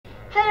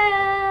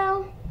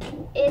Hello!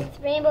 It's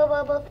Rainbow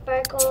Bubble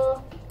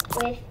Sparkle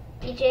with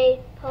EJ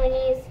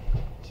Ponies.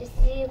 Just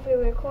see if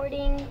we're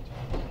recording.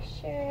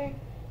 Sure.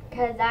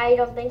 Because I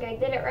don't think I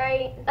did it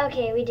right.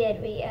 Okay, we did.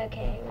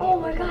 Okay. Oh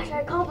my gosh,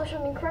 I accomplished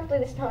something correctly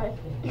this time.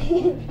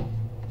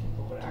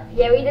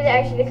 Yeah, we did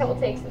actually a couple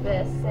takes of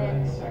this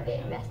and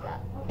it messed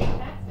up.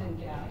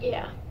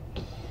 Yeah.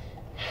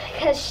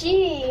 Because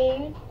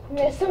she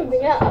messed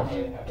something up.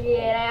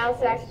 Yeah, and I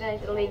also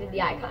accidentally deleted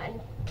the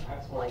icon.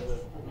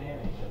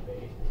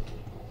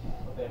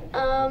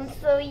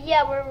 So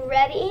yeah, we're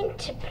ready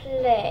to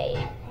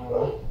play.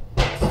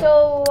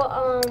 So,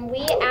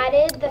 we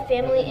added the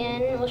family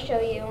in. We'll show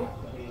you.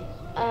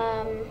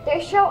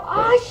 They're so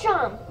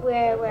awesome!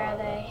 Where are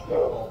they?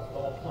 So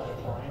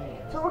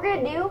what we're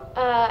gonna do?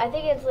 I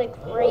think it's like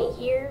right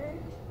here.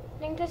 I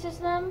think this is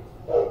them.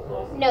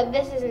 No,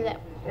 this isn't them.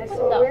 This is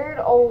a weird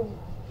old...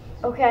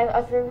 Okay, I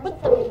remember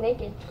something's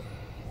naked.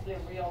 They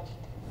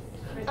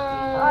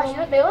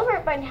live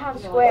right by Town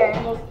Square.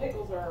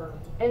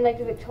 In like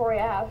the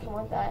Victoria House, something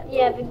like that.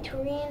 Yeah,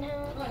 Victorian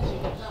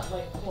house.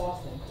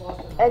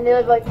 And they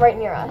live like right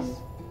near us.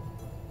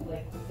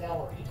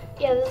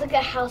 Yeah, there's like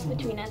a house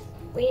between us.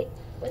 Wait,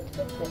 what's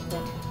this?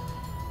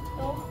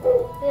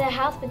 Oh, there's a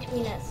house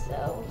between us.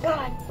 So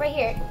God, right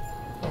here.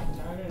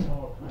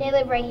 They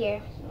live right here.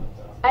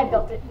 I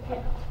built it.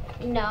 Okay.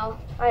 No,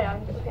 I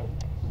know. Okay.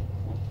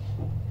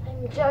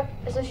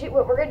 So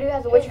what we're gonna do is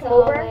have the witch Here's come the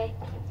over. hallway.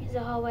 Here's the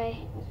hallway.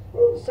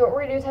 So what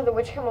we're gonna do is have the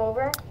witch come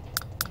over.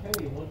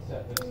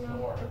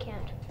 No, I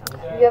can't.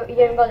 You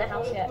haven't gone to the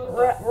house yet.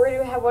 We're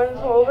gonna have one of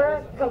them come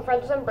over, become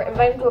friends with them,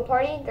 invite them to a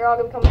party. They're all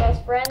gonna become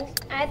best friends.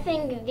 I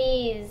think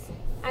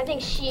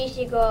she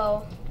should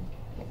go.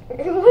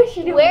 What is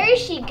she doing? Where is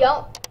she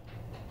going?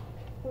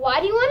 Why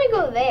do you want to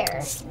go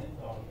there?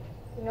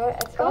 You know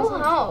what? Let's Go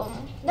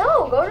home.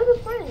 No, go to the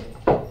friends.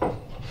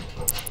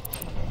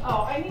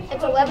 Oh, I need to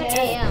It's look 11 at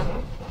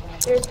a.m.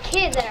 There's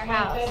kids at our My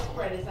house,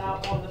 bedspread is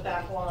out on the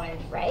back line.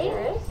 right?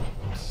 There is.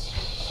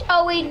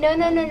 Oh wait, no,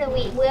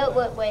 wait,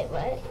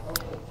 what?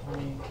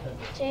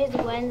 Today's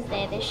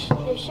Wednesday. There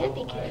should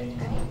be kids,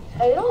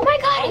 right? Oh my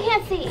God, I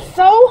can't see.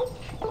 So?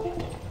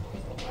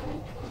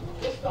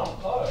 Just don't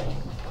close.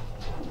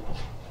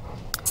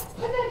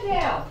 Put that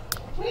down.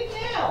 Put it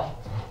down.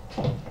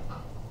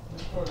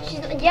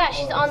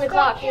 She's on the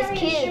clock. There's Stop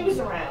carrying kids. shoes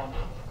around.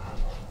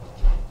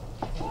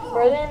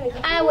 Where then?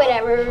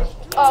 Whatever.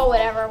 Oh,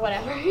 whatever.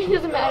 It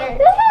doesn't matter.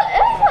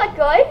 That's not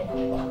good.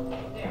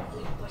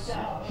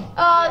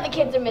 Oh, the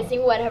kids are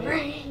missing. Whatever.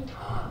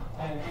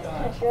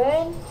 That's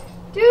good.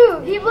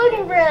 Dude, keep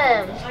looking for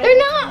them. They're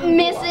not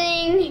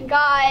missing.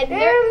 God,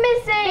 They're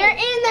missing. They're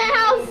in the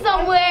house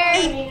somewhere.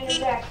 In the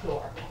back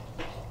door.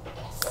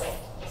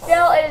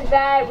 Still, it is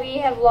bad. We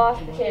have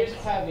lost the kids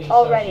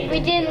already. We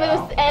didn't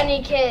lose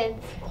any kids.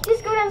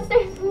 Just go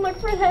downstairs and look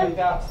for them.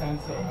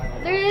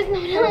 There is no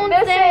They're one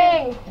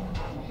there. missing.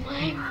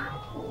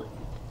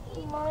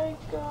 Oh Oh my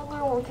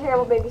God, we're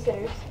terrible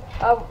babysitters.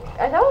 I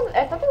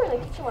thought they were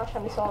in the kitchen last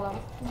time we saw them.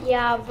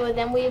 Yeah, but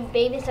then we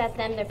babysat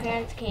them. Their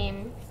parents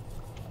came.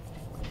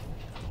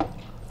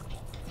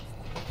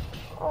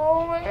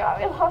 Oh my God,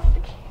 we lost the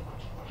kids.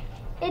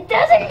 It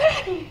doesn't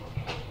matter.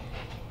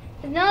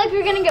 It's not like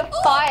we're gonna get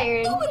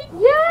fired. Yeah,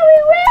 we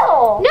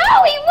will.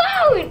 No, we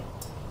won't.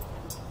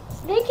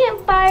 They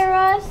can't fire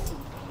us.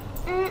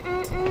 Is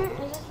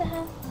this the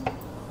house?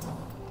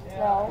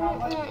 No.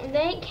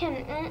 They can.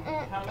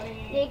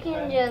 They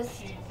can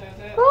just.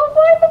 Go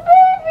find the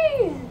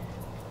babies.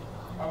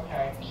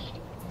 Okay.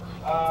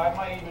 I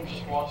might even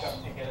just walk up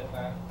to get it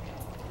then.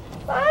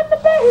 Find the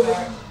babies.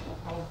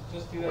 I'll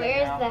just do that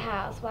Where's now. the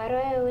house? Why do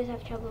I always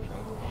have trouble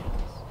finding the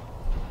house?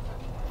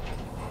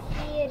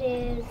 Here it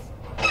is.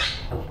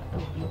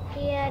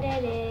 Here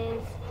it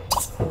is.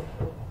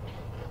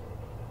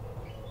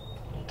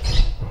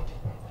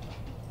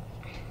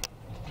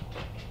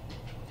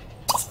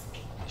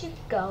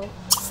 Just go.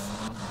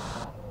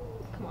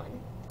 Come on.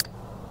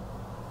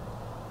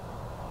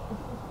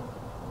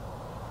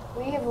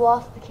 We have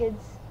lost the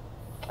kids.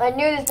 I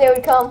knew this day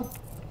would come.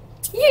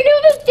 You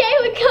knew this day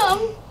would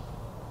come.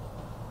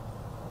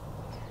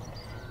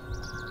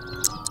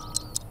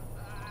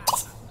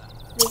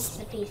 This is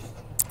the feast.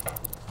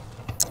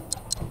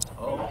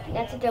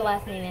 That's what their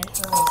last name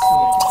is.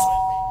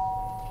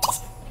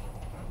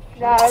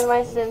 That is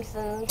my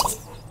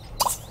Simpsons.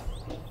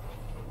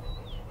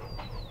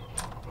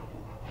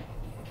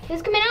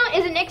 Who's coming out?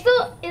 Is it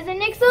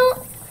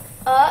Nixel?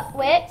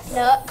 Wait,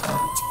 no.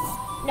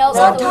 No,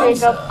 Not that's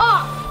Jacob.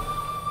 Oh!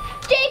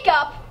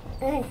 Jacob!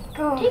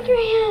 Go. Take your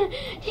hand,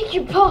 take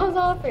your paws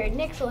off her.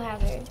 Nixel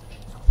has her.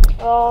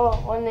 Oh,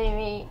 when they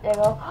meet, they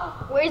go.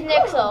 Where's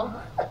Nixel?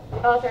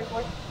 Oh, third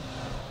floor.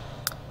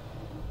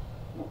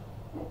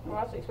 Well,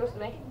 that's what you're supposed to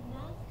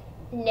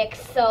be.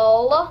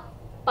 Nixel.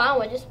 Fine,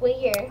 we'll just wait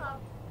here.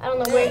 I don't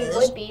know where he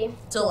would be.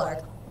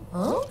 Talark. Huh?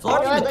 You know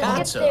Florky what,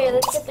 Picasso.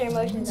 let's get their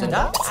emotions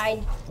out.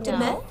 I Demet?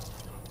 know.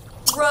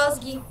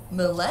 Rozgi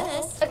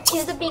Miles.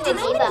 Accused of being a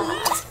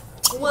diva.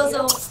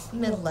 Wazo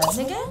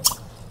Milevniga?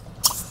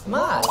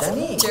 Ma,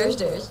 Dani.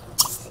 Ders.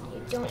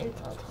 Don't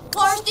insult him.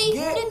 Varsity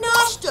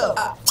Ninoshto.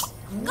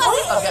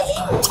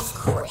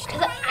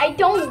 Because I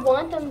don't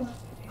want them.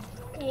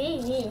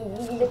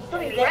 They're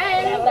friends,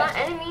 not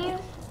enemies.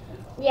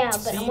 Yeah,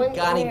 but I want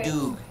Gani them.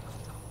 Doog.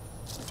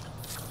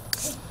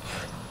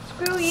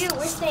 Screw you,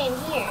 we're staying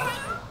here.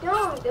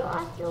 No, they'll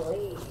ask you to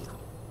leave.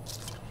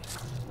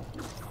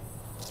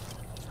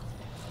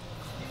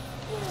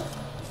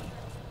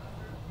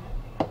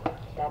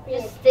 Stop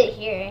being Just sit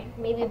here.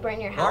 Maybe burn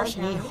your house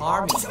Varsity down.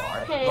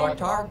 Harmidar.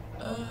 Gartar.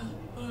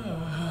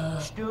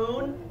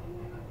 Stoon.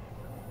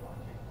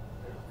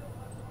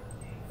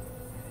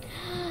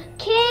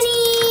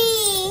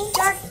 Kenny!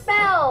 Dark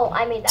spell!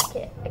 I made that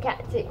kit. A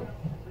cat too.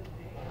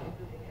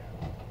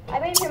 I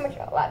made pretty much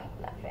a lot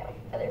of that family.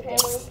 Other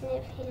families.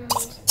 Sniff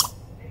hands.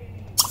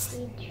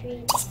 Feed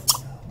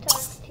treats.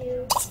 Talk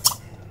to.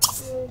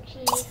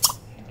 Moochies.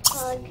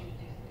 Hug.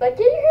 Like,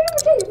 yeah, you're gonna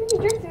pretend you're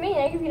being a jerk to me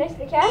and I can be nice to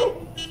the cat.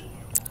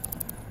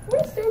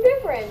 We're so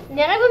different.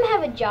 None of them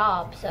have a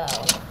job, so.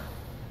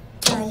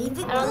 I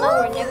don't know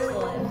where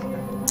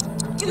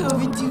Nixel Get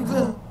over to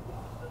is.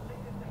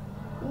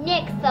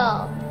 Nixel!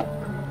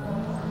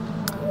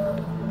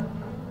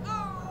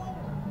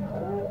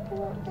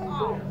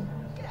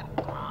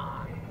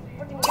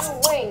 What did you do?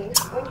 Wings.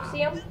 When you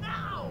see them?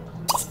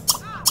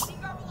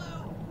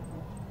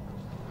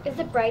 Is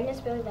the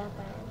brightness really that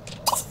bad?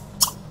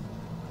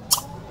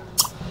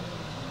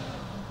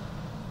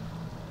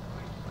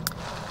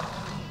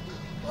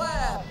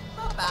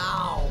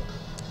 Bow.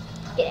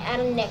 Get out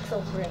of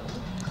Nixel's room.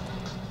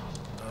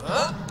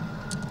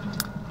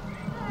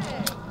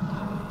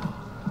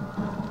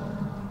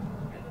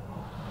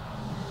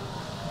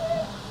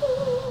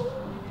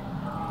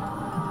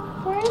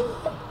 Where is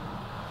the...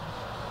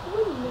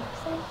 Where would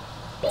Nixel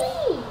be?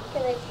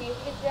 Can I choose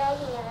the jobs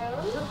in their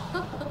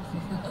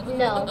own?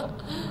 No.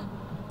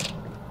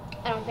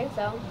 I don't think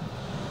so.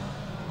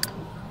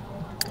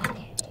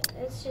 Okay,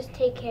 let's just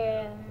take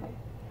care of him.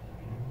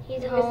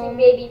 He's Missing home.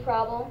 baby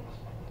problem.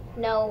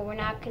 No, we're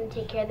not going to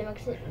take care of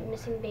the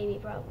missing baby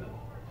problem.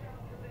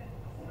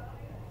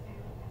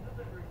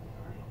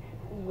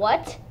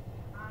 What?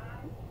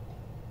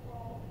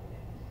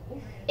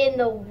 In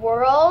the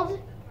world?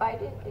 I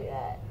didn't do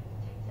that.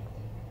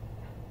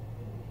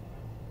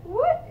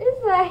 What is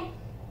that?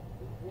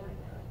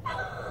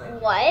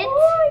 What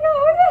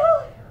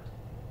Oh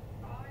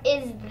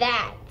is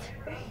that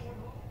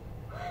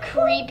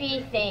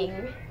creepy thing?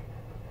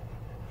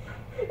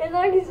 my god! It's not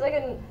like he's like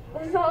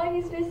it's not like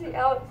he's facing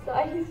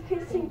outside. He's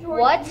facing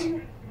towards What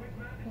you.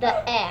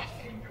 the F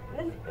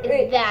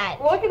Wait, is that?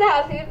 Look at the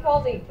house. See if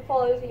it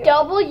follows you.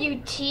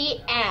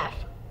 WTF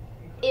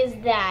is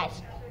that?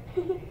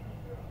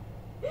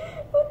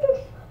 What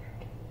the?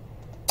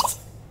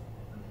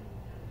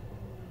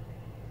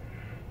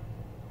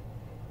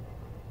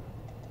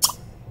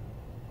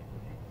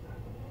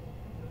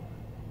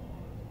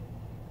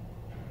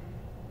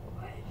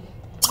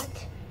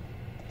 What?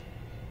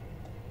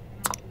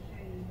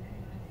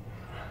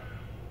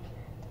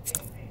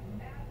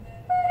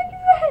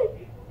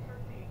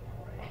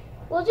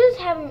 We'll just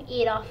have him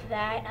eat off of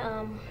that.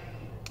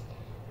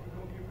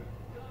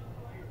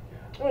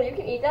 Oh, you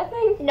can eat that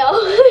thing? No,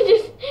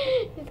 just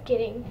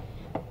kidding.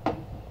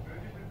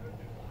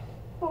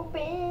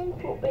 Pooping,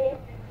 pooping.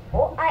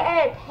 Oh, I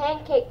added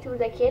pancake to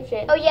the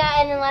kitchen. Oh yeah,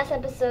 and in the last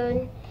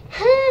episode,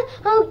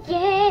 oh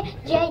yeah,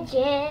 yeah,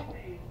 yeah.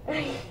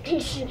 Like,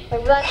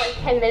 we're like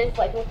 10 minutes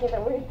like looking at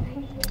that weird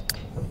thing.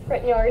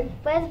 Front yard.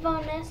 Where's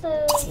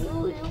Vanessa?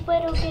 You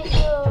better get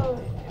your...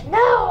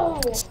 No!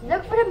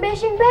 Look for the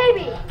missing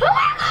baby! Oh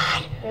my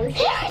god! Maybe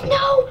she, There's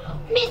no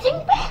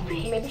missing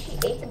baby! maybe she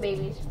ate the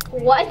babies.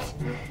 What?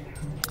 You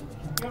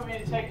want me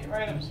to take it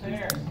right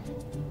upstairs?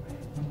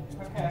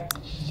 Okay.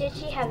 Should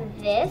she have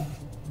this?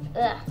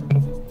 Ugh.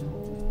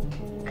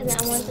 Because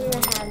I want them to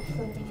have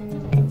something in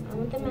there. I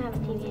want them to have a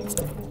TV in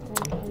there.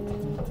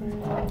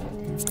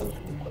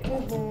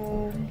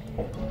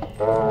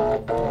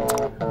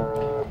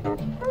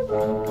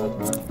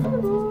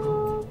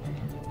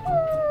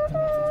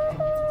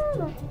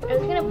 I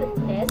was gonna put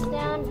this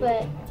down,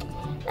 but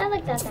I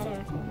like that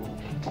better.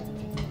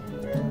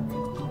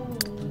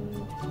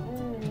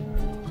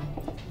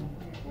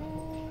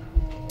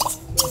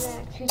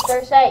 She's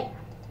thirsty.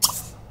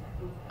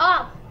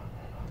 Ah!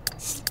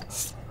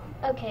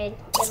 Okay,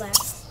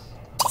 relax.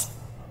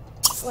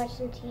 Watch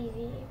some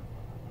TV.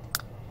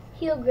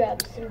 He'll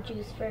grab some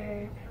juice for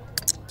her.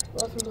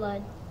 Well, some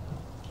blood.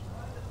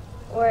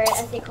 Or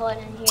as they call it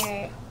in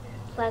here,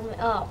 plasma.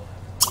 Oh.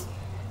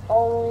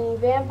 Only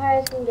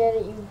vampires can get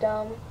it, you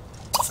dumb.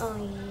 Oh,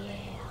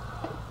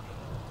 yeah.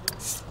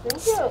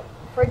 Didn't you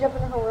fridge up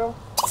in her room?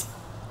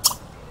 Oh,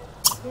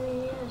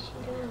 yeah, she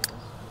does.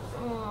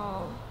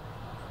 Oh.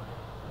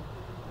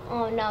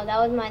 Oh, no, that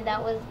was mine.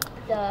 That was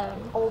the...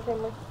 Old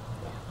family.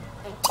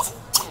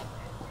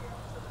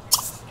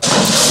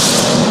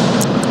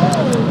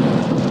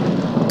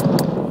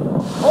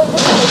 Oh,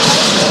 look at the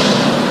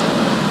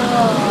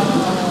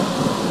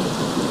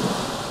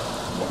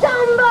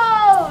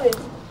Zombos!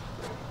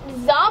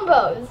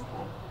 Zombos!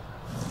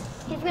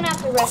 He's gonna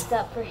have to rest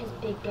up for his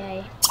big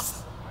day.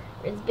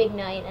 It's big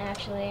night,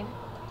 actually.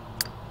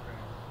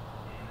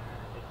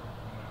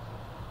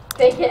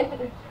 Fake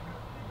it.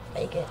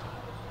 Fake it.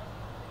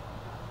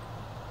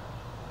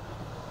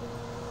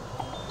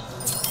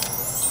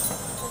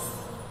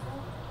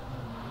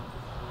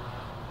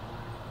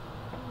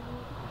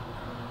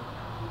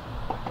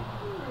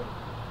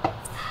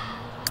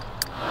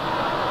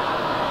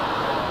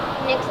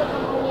 Nick's will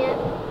come home yet?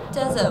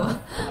 Dezo.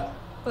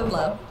 With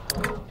love.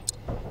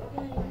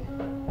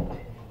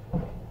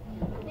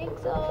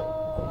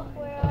 Nixel,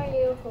 where are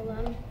you? Hold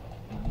on.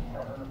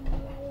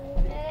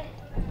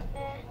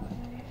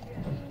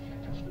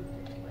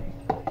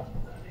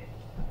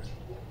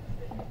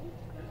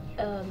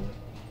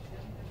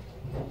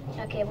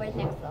 Okay, where's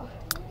Nixel?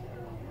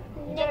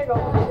 You better go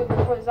home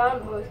before the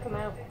zombos come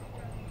out.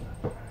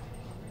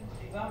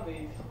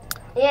 Zombies.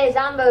 Yeah,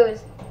 zombos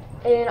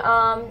in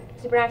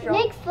Supernatural.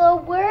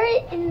 Nixel,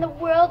 where in the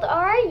world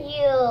are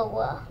you?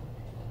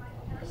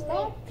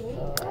 Stop being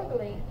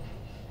ugly.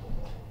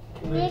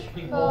 British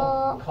people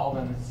Nixel. call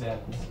them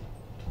Zeds.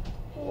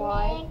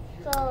 Why?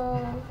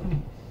 Nixel.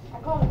 I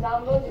call them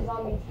zombos and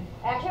zombies.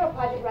 I actually have a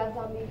project about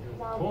zombie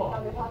Cool.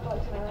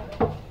 apocalypse in my life.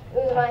 It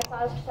was my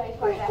social studies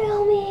We're project.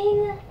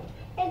 filming.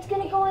 It's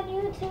gonna go on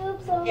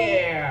YouTube, so.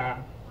 Yeah!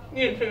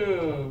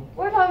 YouTube!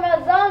 We're talking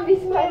about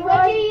zombies, my Wait,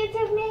 what's boy. your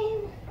YouTube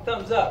name?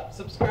 Thumbs up,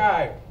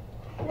 subscribe.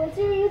 What's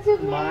your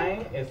YouTube name?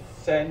 Mine is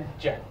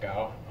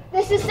Senjeko.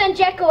 This is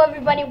Sanjeko.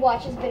 Everybody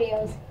watches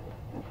videos.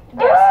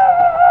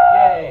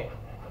 Yay!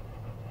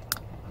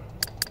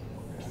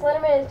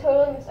 Slenderman is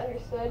totally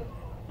misunderstood.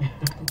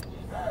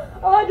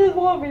 I just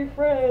want to be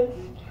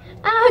friends.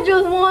 I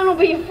just want to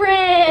be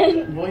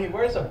friends. Well, he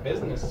wears a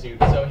business suit,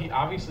 so he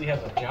obviously has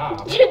a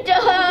job.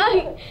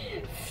 Duh.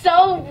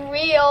 So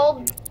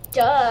real.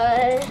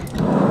 Duh.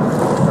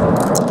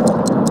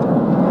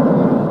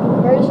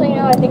 Or just so you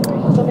know, I think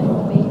we're so many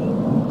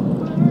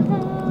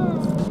babies.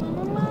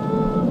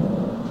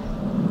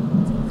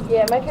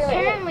 Yeah, my parents.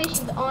 Apparently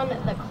she's on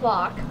the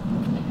clock.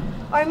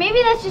 Or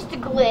maybe that's just a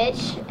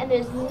glitch and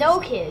there's no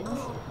kids.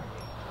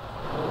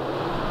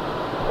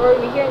 Or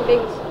we hear the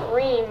baby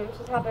scream to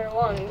the top of their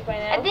lungs by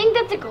now. I think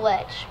that's a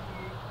glitch.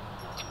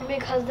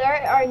 Because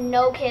there are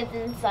no kids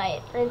in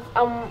sight. It's,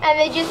 And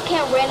they just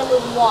can't randomly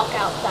walk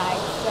outside,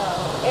 so.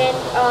 and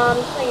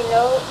just so you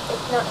know,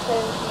 it's not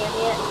 7 p.m.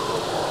 yet.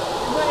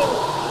 It's not even.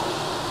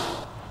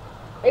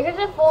 If it's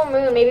a full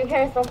moon, maybe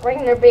parents don't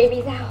bring their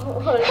babies out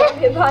when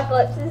zombie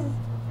apocalypses.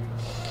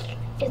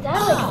 Is that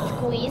like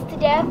squeezed to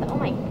death? Oh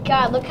my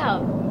god, look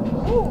how.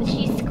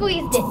 She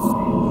squeezed it.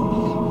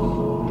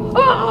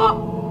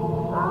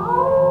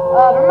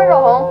 Remember to go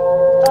home.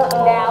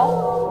 Now.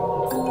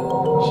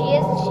 She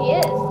is. She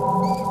is?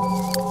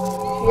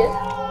 Yeah.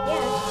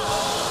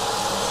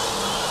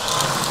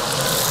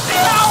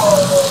 Oh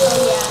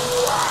yeah.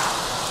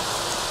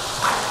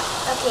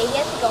 Okay, he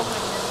has to go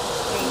home now.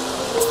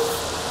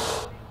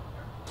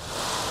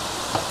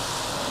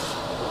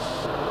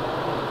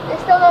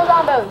 There's still no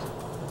zombos.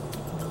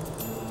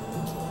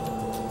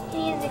 He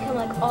needs to come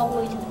like all the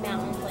way to the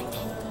mountains, like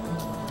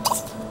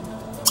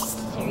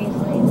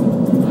seriously. He needs to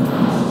come to the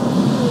mountains,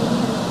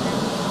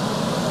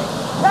 like,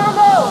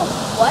 Zombos!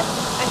 what?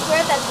 I swear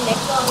if that's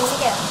Nixel, I'm gonna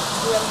get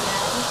real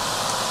mad.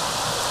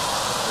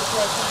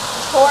 Because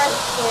Of course,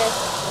 yes.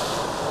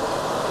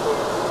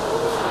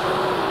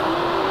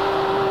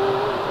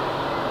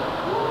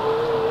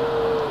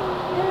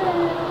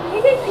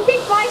 He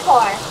takes my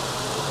car. I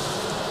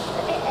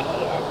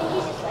think he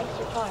just likes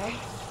your car.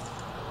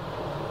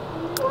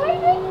 Why do you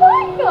take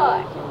my car?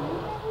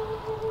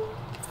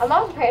 My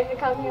mom's parents would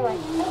come here like,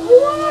 we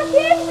want our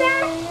kids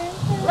back.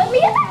 Let me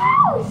in the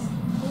house.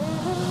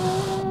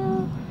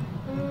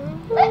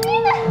 Let me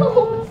in the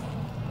house.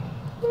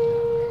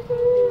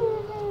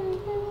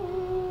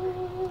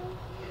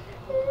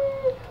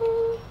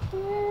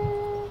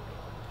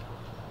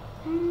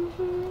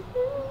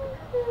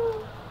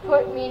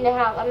 Put me in the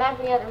house. I'm not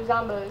being out there with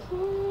zombos.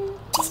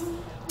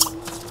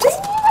 Bring me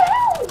in the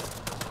house.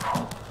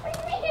 Bring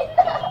me in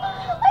the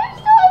house. I'm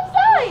still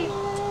outside.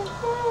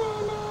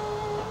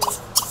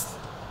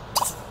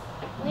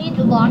 We need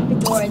to lock the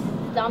doors.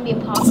 It's zombie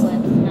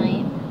apocalypse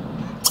night.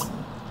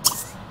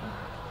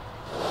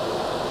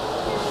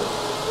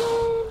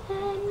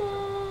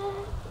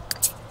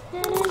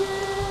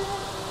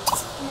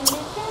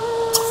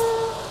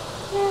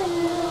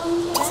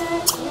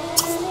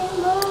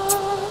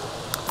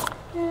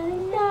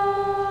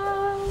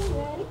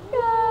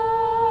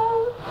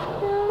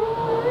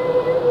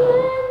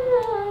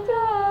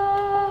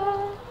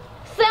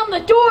 Slam the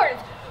doors!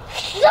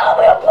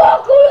 Zombie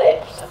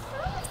apocalypse!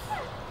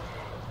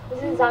 This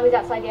isn't zombies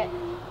outside yet.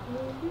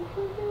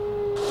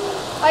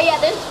 Oh yeah,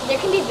 there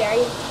can be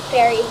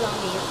fairy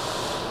zombies.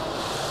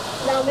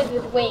 Zombies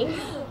with wings.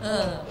 I'm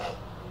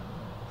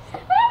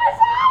a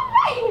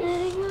zombie!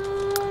 Let it go,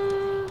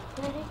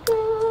 let it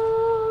go.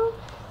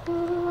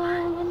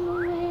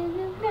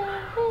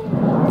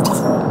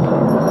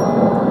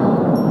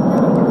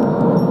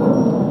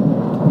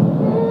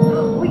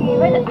 We can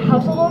invite the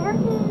household over?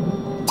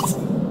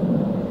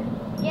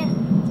 Yeah.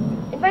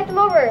 Invite them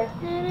over.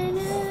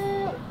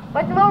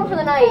 Invite them over for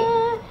the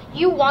night.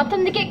 You want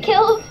them to get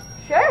killed?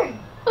 Sure.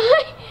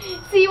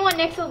 So you want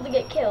Nixel to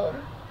get killed?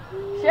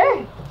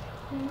 Sure.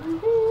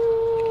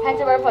 Had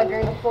to butterfly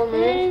during the full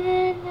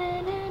moon.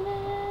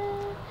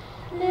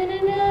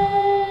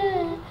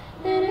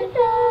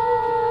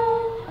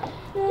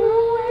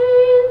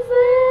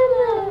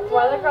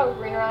 Why are the girls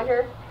green around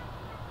her?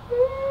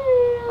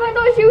 I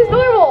thought she was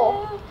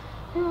normal.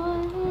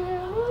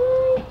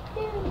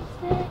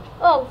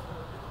 Oh.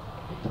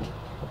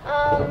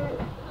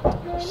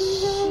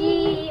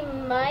 She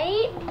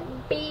might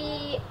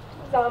be.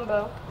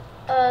 Zombo.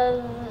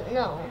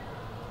 No.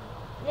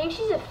 I think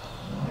she's a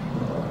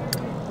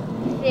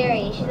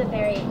fairy. She's a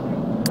fairy.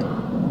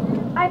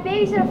 I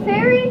babysat a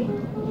fairy?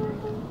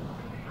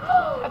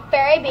 A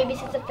fairy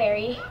babysits a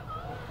fairy.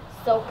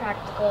 So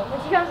practical. When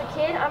she becomes a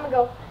kid, I'm gonna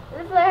go,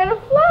 let's let her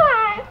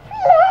fly.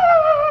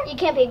 Fly. You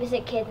can't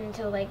babysit kids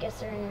until like a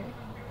certain.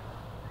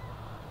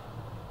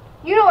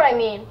 You know what I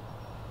mean.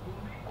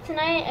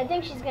 Tonight, I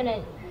think she's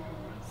gonna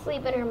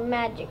sleep in her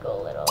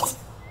magical little.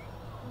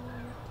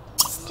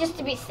 Just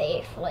to be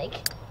safe, like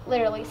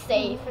literally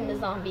safe from the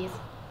zombies.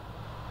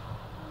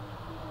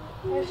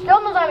 There's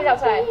still no zombies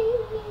outside.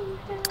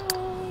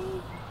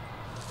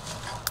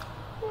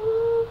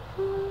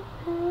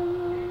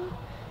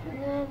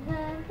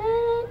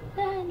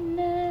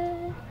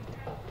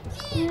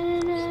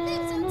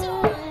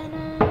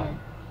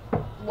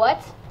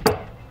 What?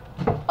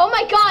 Oh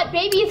my god,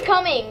 baby is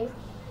coming!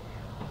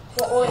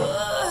 What one?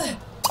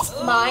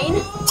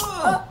 Mine?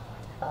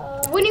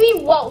 What do you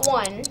mean, what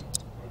one?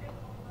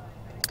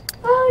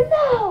 Oh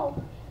no!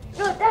 You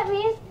know what that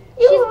means?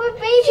 You have a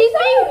baby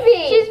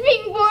zombie! She's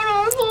being born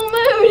on a full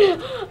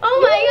moon! Oh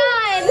my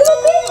god! You have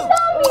a baby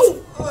zombie!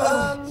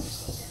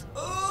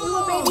 You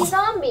have a baby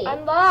zombie!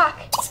 Unlock!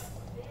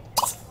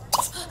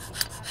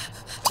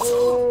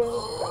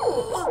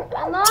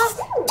 Unlock!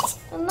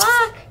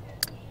 Unlock!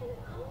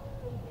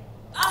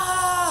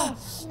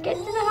 Get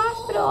to the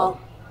hospital!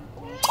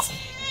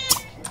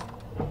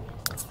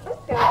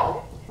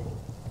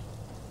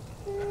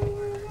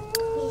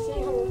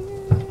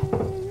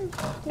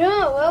 No,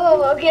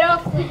 whoa, get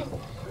off the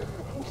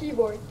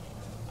keyboard.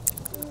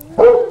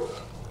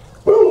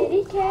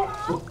 Kitty cat.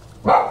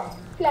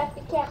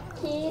 Fluffy cat.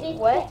 Kitty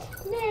What? cat.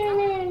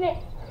 No.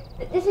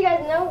 Just so you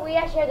guys know, we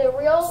actually have the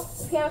real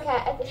piano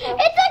cat at this house.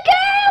 It's a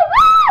girl!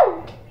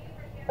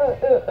 Woo!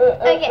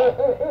 Okay.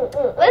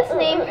 Let's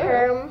name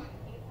her.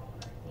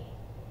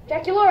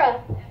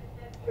 Draculaura.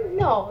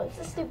 No, it's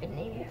a stupid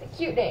name. It's a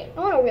cute name. I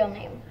want a real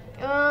name.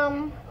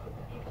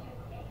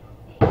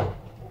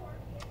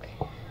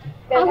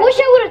 I wish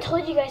I would have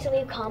told you guys to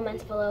leave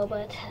comments below,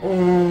 but.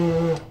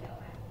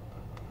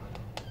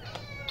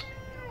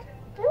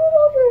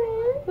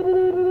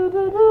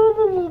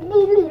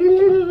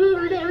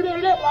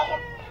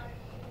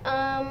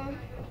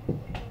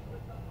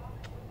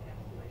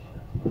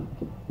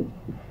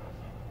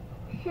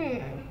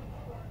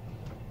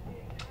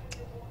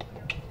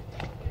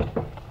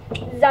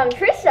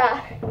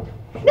 Zamtrissa.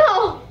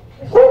 No!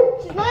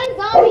 She's not a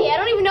zombie. I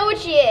don't even know what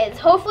she is.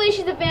 Hopefully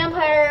she's a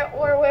vampire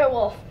or a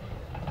werewolf.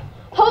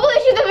 Hopefully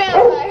she's a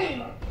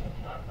vampire.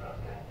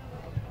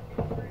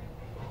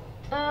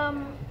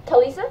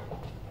 Talisa?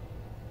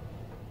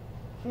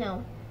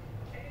 No.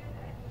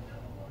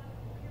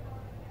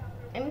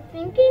 I'm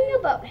thinking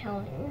about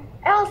Helen.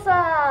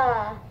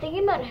 Elsa.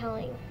 Thinking about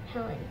Helen.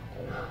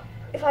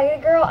 If I get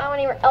a girl, I want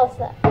to name her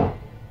Elsa.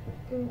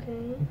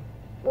 Okay.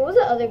 What was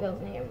the other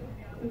girl's name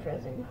in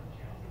Frozen?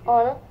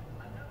 Anna.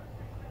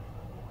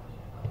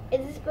 Is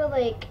it spelled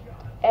like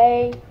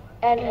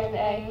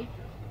A-N-N-A.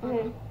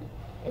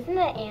 Isn't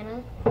that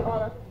Anna?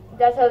 Anna.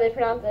 That's how they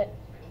pronounce it.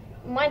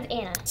 Mine's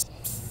Anna.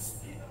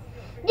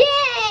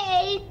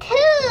 Yay! 2!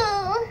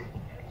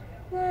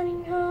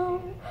 Running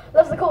home.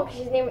 Loves the cold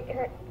because her name is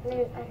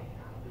Anna.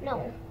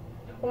 No.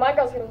 Well, my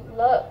girl's gonna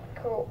love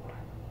cold.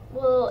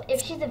 Well,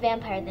 if she's a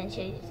vampire, then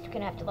she's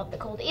gonna have to love the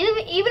cold.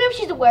 Even if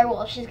she's a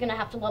werewolf, she's gonna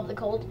have to love the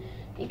cold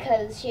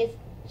because she's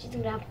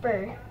gonna have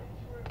fur.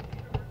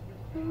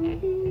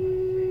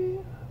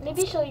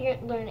 Maybe she'll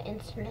learn an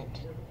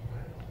instrument.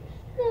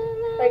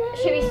 Like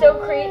she'd be so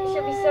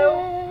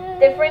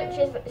different.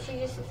 She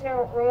just sits in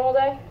her room all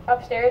day,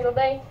 upstairs all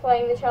day,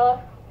 playing the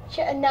cello.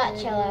 Not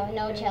cello,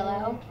 no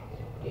cello.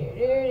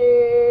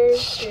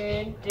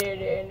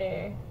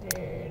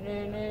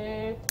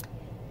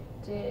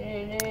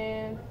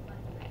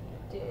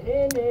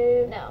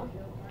 No.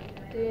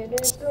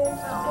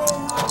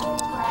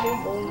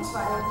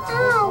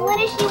 Oh, what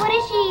is she?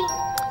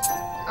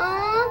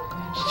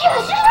 She's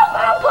a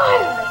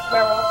vampire!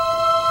 Werewolf.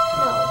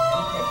 No,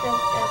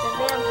 that's a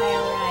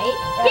vampire, right?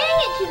 Dang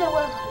it, she's a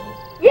werewolf.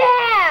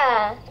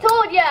 Yeah!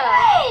 Told ya!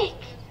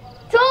 Fake!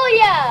 Told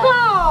ya!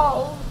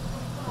 Oh!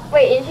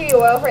 Wait, is she a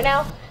werewolf right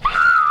now?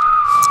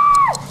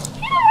 She's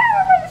a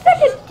werewolf for a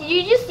second. Did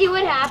you just see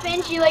what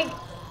happened? She's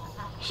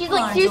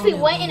like seriously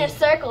went in a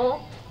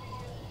circle.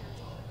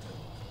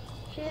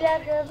 She's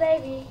after a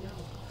baby.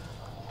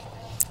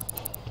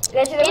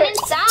 Then she Get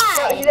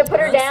inside. No, she put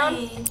her down.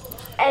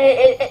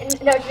 And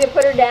she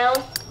put her down.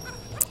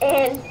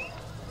 And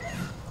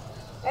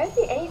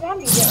can't see any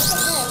zombies yet.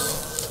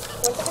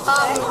 What the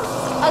heck?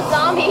 A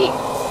zombie.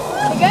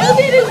 The guy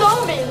did a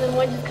zombie, and then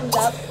one just comes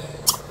up.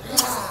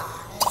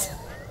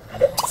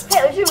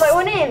 Hey, let's shoot my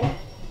one in.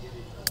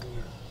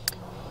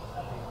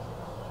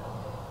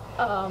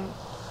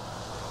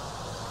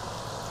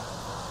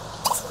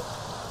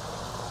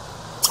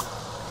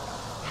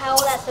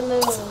 Howl at the moon.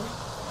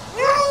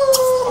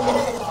 And then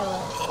it's gonna kill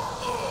us.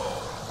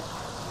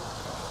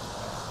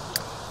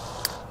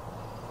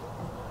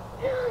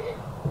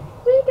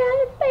 We got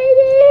a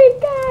baby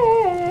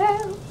girl.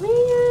 We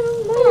got a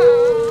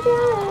baby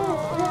girl.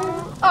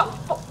 Oh.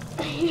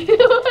 You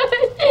know what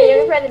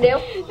I'm trying to do?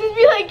 Just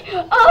be like,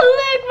 oh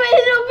look, my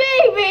little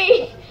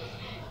baby!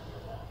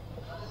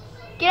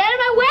 Get out of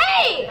my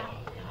way!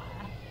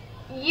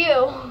 You.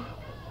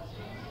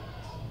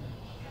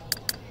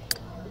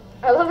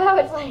 I love how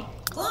it's like,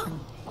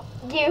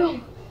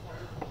 You.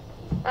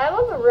 I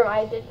love the room.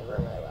 I did the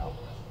room really well.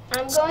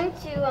 I'm going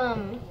to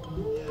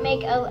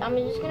I'm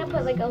just gonna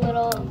put like a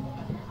little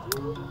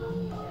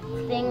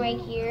thing right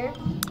here.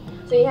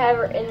 So you have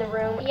her in the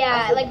room.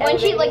 Yeah, also like when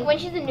elevating.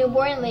 she's a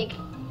newborn, like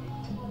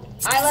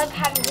I like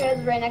having her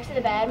right next to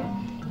the bed.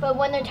 But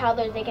when they're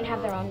toddlers, they can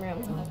have their own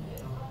room.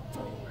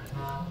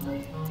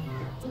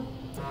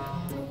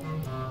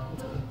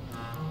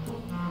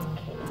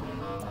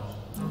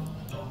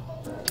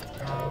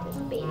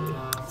 Baby.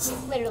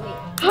 Literally.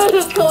 How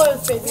does color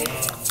this baby?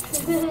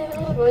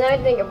 Well, now I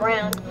think of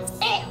brown.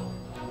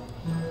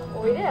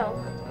 What do we do?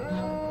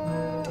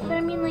 But I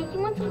mean, like, you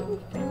want something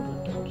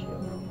friendly, don't you?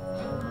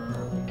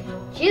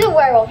 She's a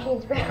werewolf.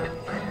 She's brown.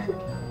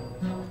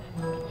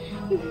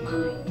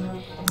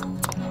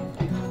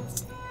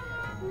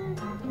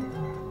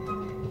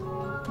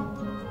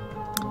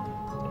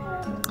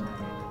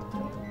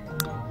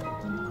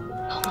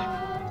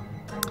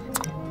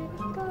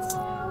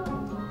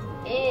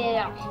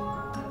 Yeah.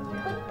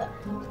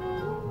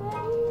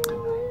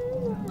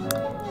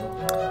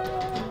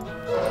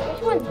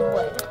 Which one's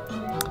wood?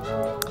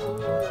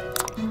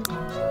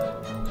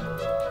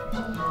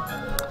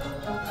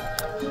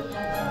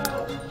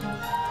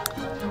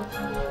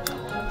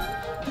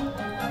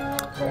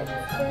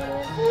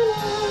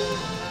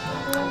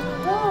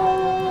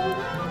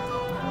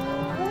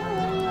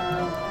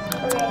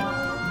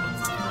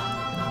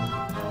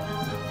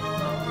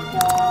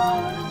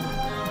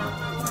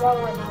 Wrong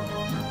one.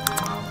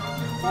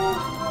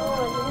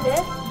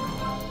 This?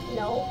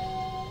 No.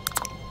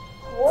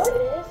 What?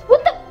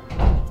 What the?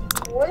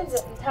 What is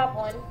it? The top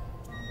one.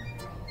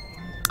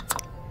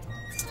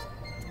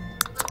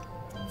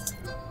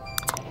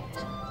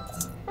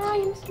 I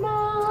am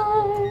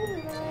smart.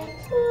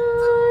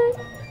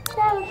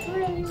 That was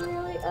really,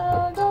 really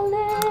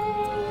ugly.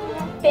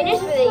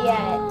 Finished with it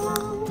yet?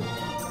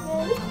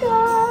 Let it go.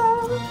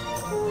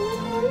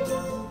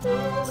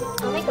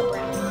 I'll make a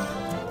brown.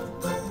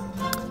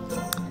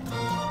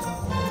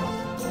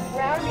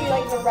 Brown would be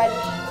like the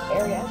reddish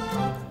area.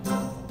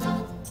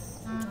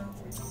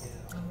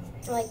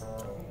 Like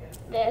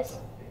this.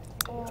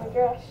 Oh my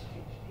gosh.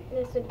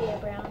 This would be a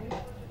brown.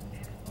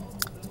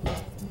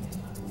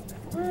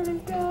 Let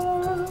it go.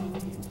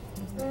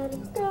 Let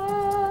it go.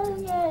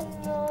 Yeah,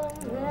 no,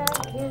 not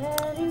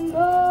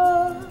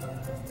anymore.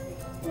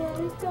 Let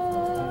it go.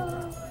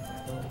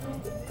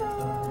 Let it go.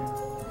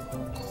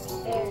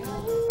 There.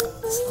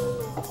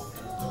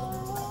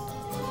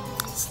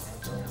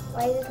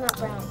 Why is this not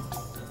brown?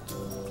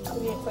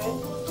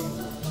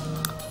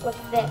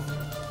 What's this?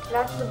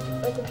 That's the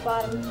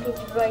bottom piece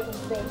of right in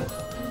space.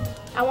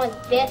 I want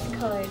this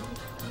colored.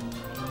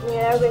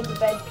 Yeah, that would be the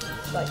bed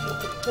piece, but you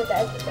could put that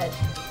as the bed.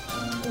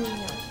 No.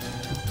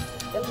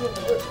 That's the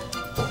roof.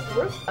 The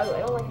roof's ugly. I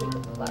don't like the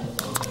flowers.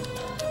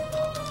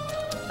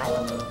 I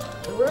love it.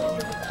 The roof is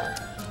beautiful.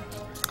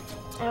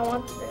 I don't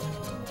want the roof.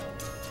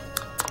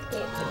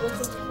 Okay, the roof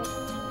is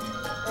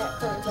that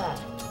covers that.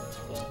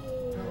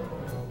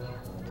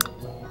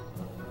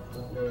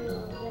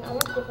 Then I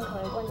want a different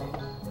color one then.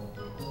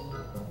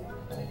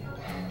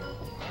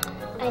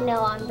 I know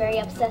I'm very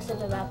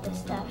obsessive about this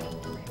stuff.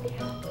 It's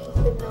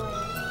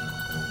annoying.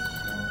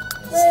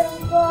 Let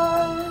him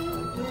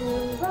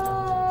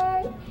fly,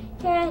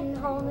 can't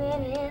hold it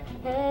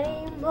in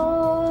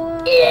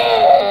anymore.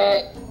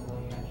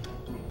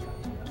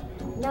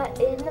 Not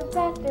in the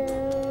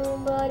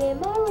bathroom, but in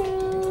my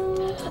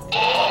room.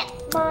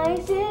 My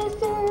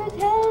sister's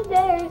head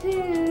there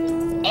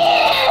too.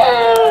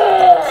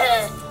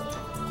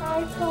 I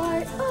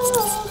fart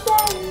all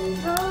day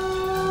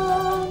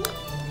long.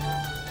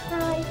 I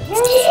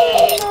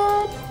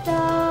cannot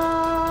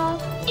stop.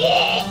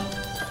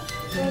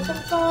 Let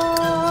them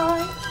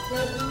fart,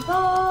 let them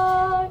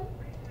fart.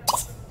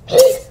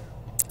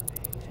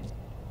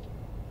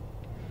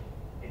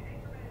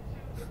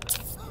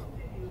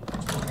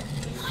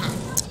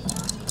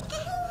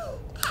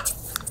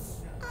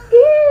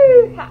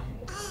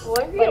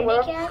 What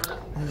What did he catch?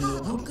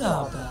 Little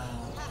gobba.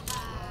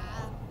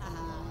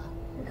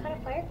 We caught a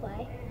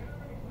firefly.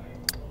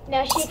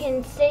 Now she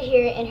can sit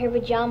here in her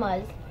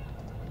pajamas.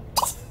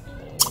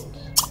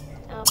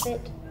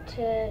 Outfit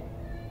to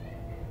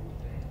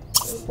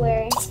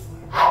wear.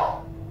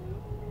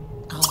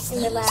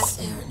 and relax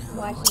and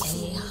watch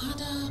TV.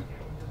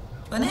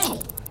 Renee.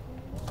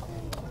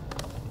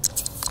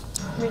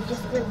 Or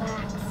just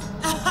relax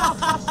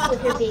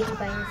with your baby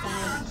by your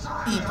side.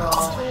 People.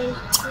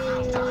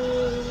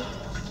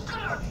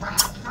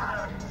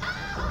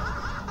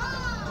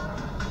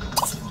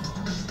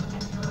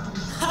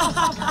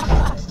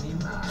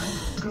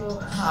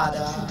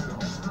 Harder.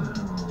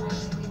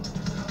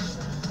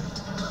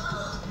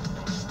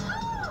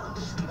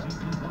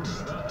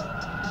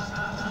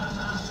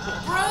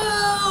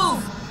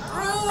 Prove!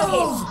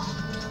 Okay.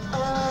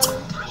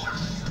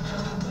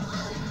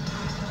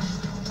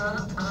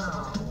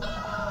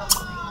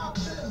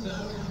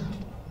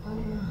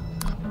 Prove!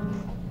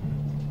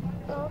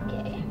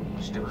 Okay.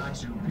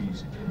 Busy.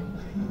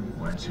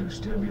 Once you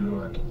still be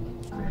lucky,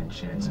 bad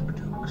chance of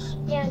Badooks.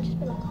 Yeah, just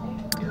relax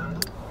there.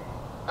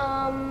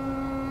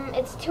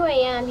 It's 2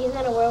 a.m. He's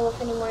not a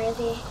werewolf anymore, is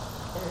he?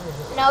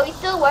 No, he's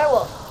still a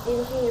werewolf. You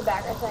just need your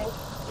back or something.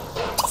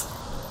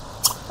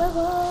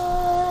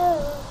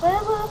 Werewolf,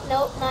 werewolf.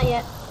 Nope, not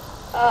yet.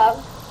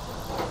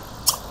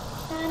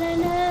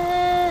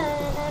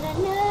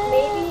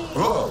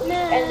 Maybe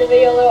end the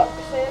video a little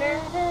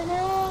sooner.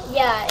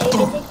 Yeah, it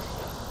takes.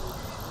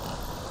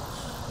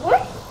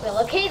 What? Well,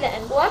 okay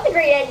then. Well, that's a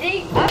great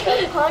ending.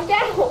 Okay, calm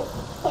down.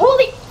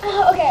 Holy.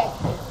 Okay.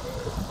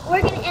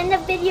 We're gonna end the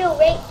video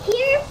right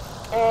here.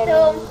 And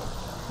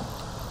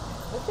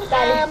So,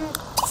 that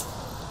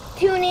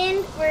tune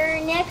in for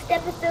next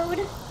episode.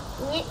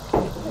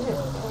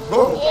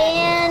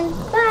 And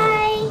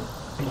bye.